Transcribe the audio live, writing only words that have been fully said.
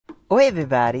Oi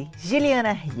everybody,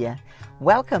 Juliana here.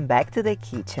 Welcome back to the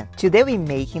kitchen. Today we're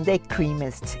making the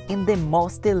creamiest and the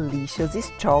most delicious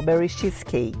strawberry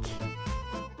cheesecake.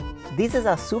 This is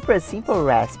a super simple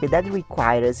recipe that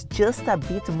requires just a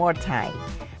bit more time.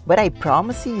 But I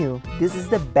promise you, this is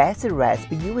the best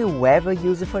recipe you will ever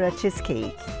use for a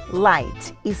cheesecake.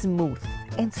 Light, smooth,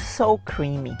 and so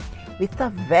creamy, with a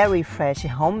very fresh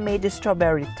homemade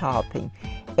strawberry topping,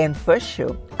 and for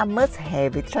sure, a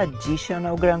must-have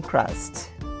traditional graham crust.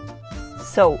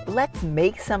 So let's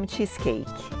make some cheesecake.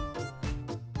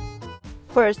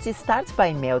 First, start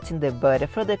by melting the butter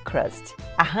for the crust,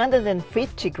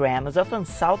 150 grams of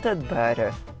unsalted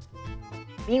butter.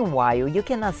 Meanwhile, you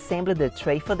can assemble the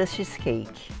tray for the cheesecake.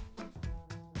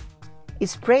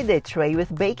 Spray the tray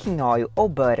with baking oil or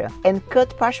butter and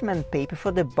cut parchment paper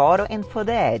for the bottom and for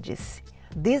the edges.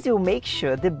 This will make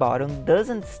sure the bottom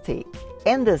doesn't stick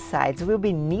and the sides will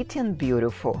be neat and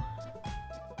beautiful.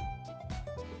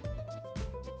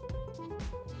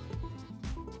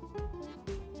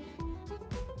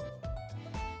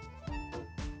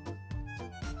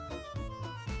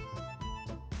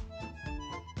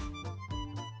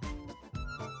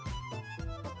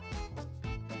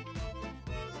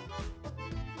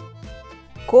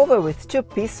 Cover with 2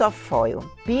 pieces of foil,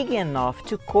 big enough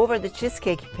to cover the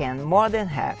cheesecake pan more than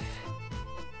half.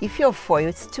 If your foil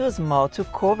is too small to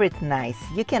cover it nice,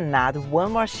 you can add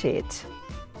 1 more sheet.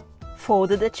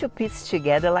 Fold the 2 pieces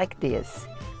together like this,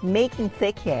 making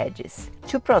thick edges,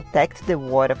 to protect the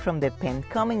water from the pan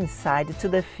coming inside to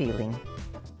the filling.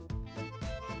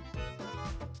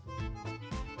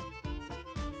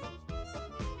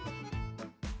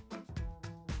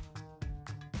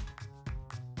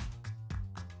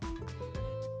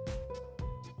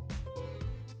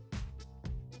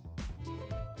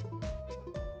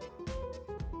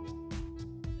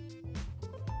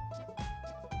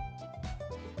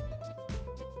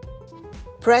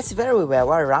 Press very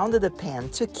well around the pan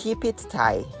to keep it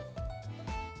tight.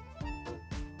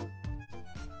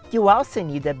 You also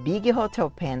need a big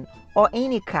hotel pan or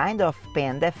any kind of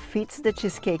pan that fits the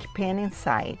cheesecake pan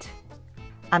inside.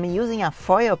 I'm using a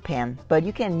foil pan, but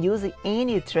you can use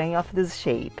any tray of this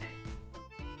shape.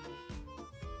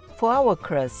 For our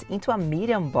crust, into a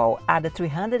medium bowl, add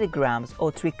 300 grams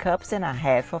or 3 cups and a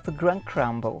half of graham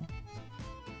crumble.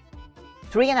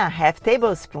 3½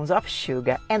 tablespoons of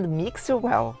sugar and mix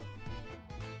well.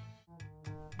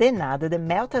 Then add the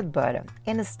melted butter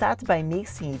and start by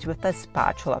mixing it with a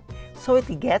spatula so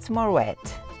it gets more wet.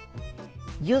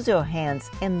 Use your hands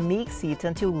and mix it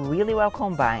until really well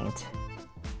combined.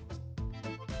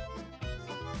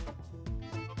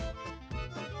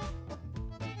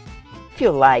 If you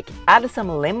like, add some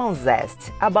lemon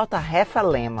zest, about ½ a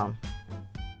lemon.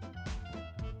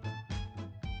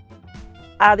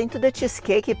 Add into the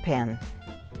cheesecake pan.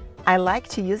 I like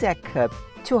to use a cup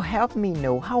to help me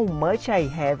know how much I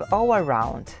have all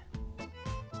around.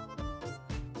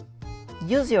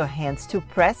 Use your hands to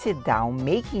press it down,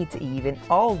 making it even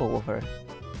all over.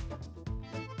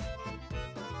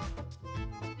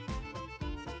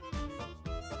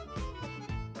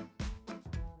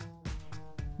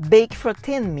 Bake for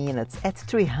 10 minutes at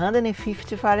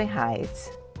 350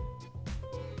 Fahrenheit.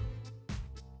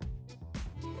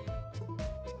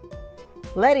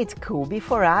 Let it cool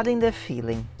before adding the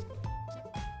filling.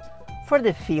 For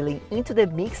the filling, into the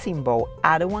mixing bowl,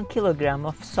 add 1 kilogram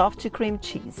of soft cream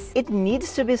cheese. It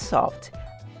needs to be soft.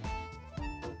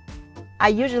 I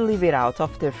usually leave it out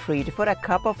of the fridge for a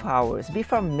couple of hours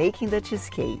before making the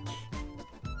cheesecake.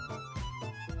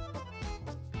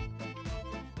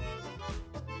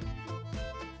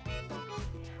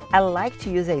 I like to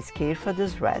use a scale for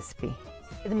this recipe.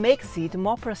 It makes it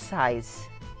more precise.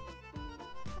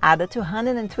 Add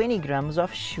 220 grams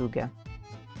of sugar.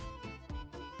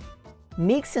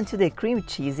 Mix until the cream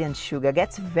cheese and sugar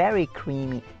gets very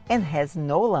creamy and has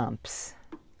no lumps.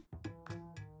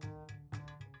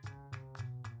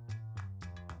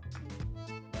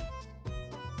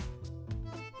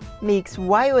 Mix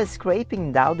while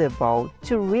scraping down the bowl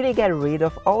to really get rid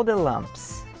of all the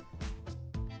lumps.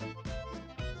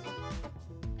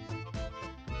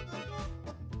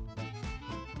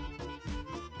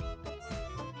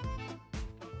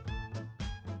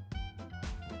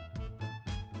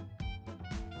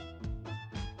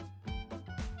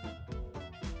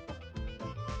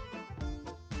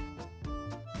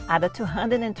 Add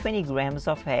 220 grams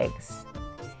of eggs.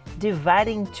 Divide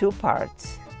in 2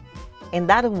 parts.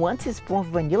 And add 1 teaspoon of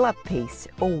vanilla paste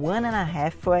or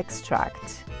 1½ for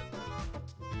extract.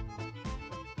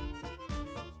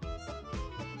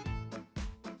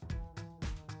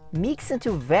 Mix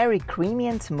until very creamy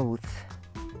and smooth.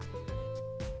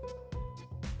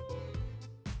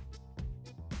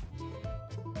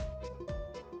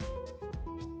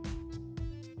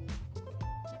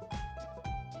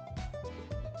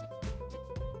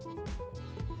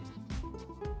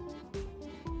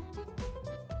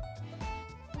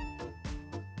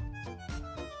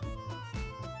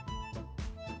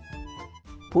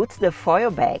 Put the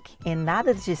foil back and add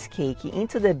the cheesecake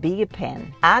into the big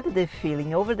pan. Add the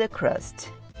filling over the crust.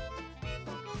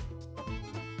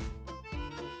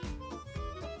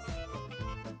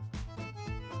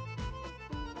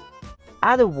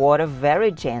 Add water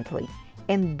very gently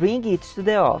and bring it to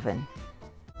the oven.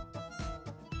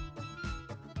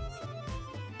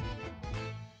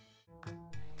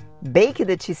 Bake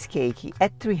the cheesecake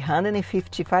at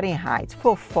 350 Fahrenheit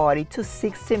for 40 to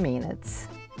 60 minutes.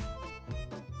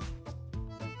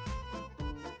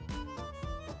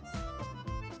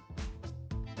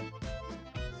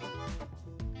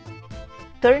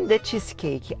 Turn the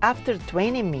cheesecake after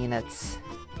 20 minutes.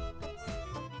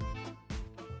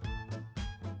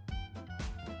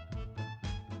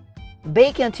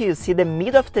 Bake until you see the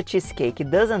middle of the cheesecake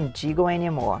doesn't jiggle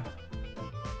anymore.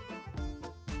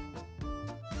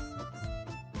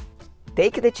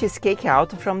 Take the cheesecake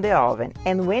out from the oven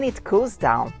and when it cools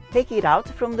down, take it out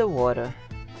from the water.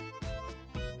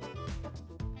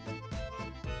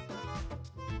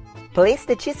 Place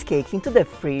the cheesecake into the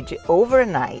fridge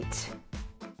overnight.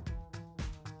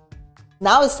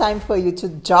 Now it's time for you to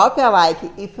drop a like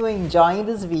if you're enjoying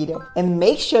this video and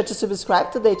make sure to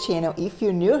subscribe to the channel if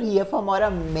you're new here for more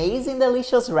amazing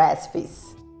delicious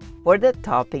recipes. For the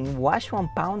topping, wash 1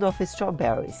 pound of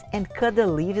strawberries and cut the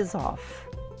leaves off.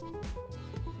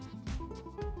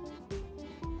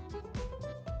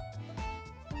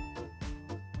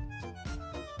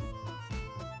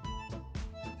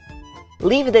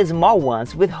 Leave the small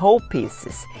ones with whole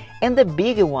pieces and the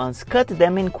bigger ones cut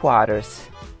them in quarters.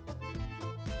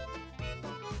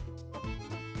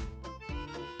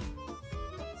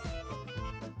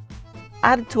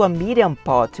 Add to a medium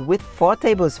pot with 4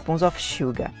 tablespoons of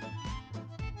sugar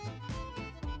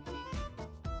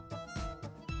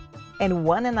and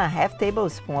 1½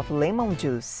 tablespoon of lemon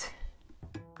juice.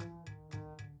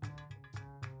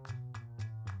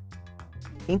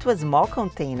 Into a small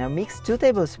container, mix 2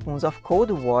 tablespoons of cold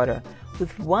water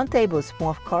with 1 tablespoon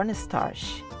of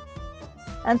cornstarch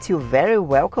until very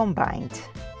well combined.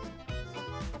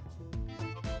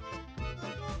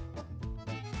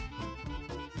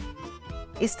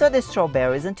 Stir the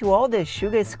strawberries until all the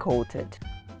sugar is coated.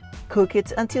 Cook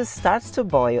it until it starts to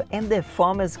boil and the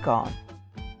foam is gone.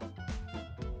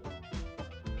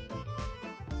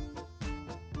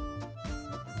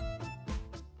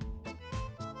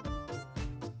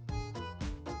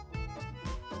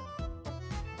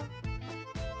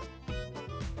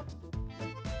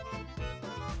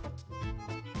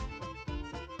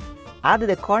 Add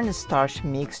the cornstarch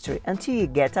mixture until you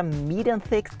get a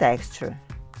medium-thick texture.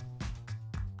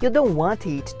 You don't want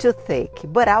it too thick,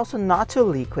 but also not too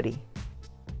liquidy.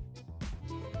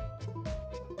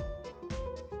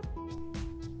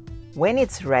 When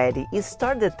it's ready,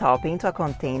 store the topping into a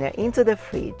container into the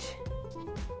fridge.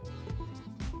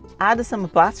 Add some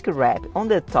plastic wrap on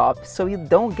the top so you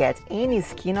don't get any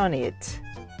skin on it.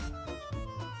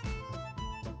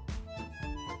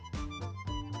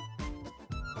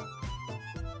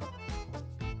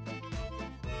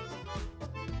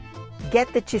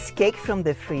 Get the cheesecake from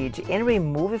the fridge and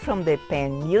remove it from the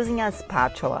pan using a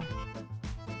spatula.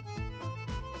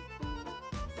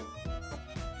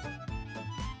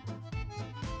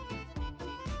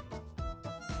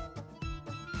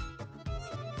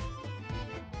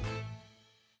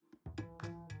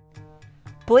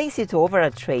 Place it over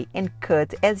a tray and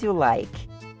cut as you like.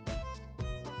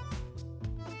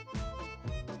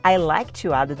 I like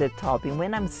to add the topping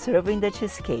when I'm serving the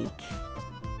cheesecake.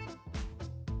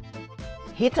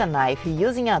 Heat a knife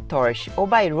using a torch or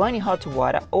by running hot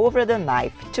water over the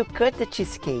knife to cut the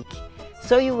cheesecake,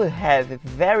 so you will have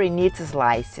very neat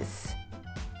slices.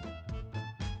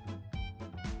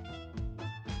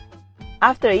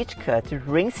 After each cut,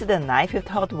 rinse the knife with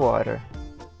hot water.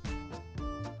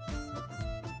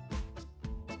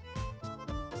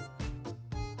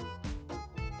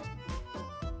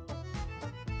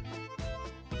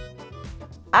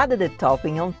 Add the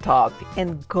topping on top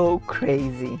and go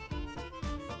crazy!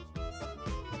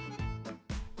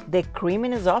 The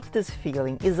creaminess of this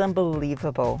filling is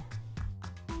unbelievable.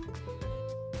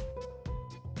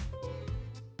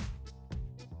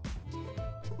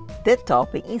 The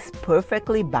topping is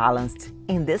perfectly balanced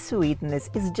and the sweetness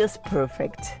is just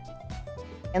perfect.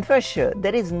 And for sure,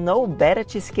 there is no better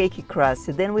cheesecake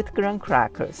crust than with graham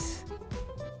crackers.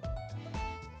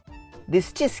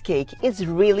 This cheesecake is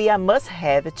really a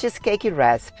must-have cheesecake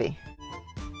recipe.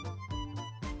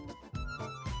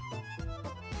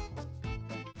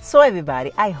 So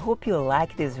everybody, I hope you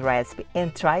like this recipe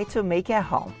and try to make it at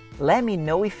home. Let me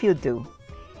know if you do.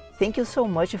 Thank you so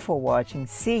much for watching.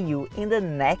 See you in the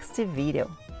next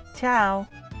video. Ciao!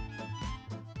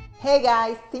 Hey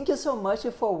guys, thank you so much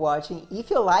for watching. If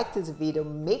you like this video,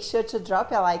 make sure to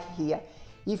drop a like here.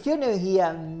 If you're new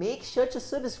here, make sure to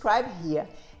subscribe here.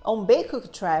 On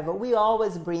BakeCookTravel, we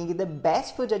always bring the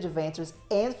best food adventures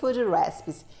and food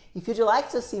recipes. If you'd like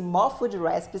to see more food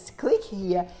recipes, click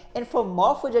here, and for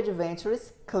more food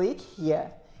adventures, click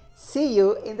here. See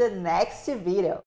you in the next video.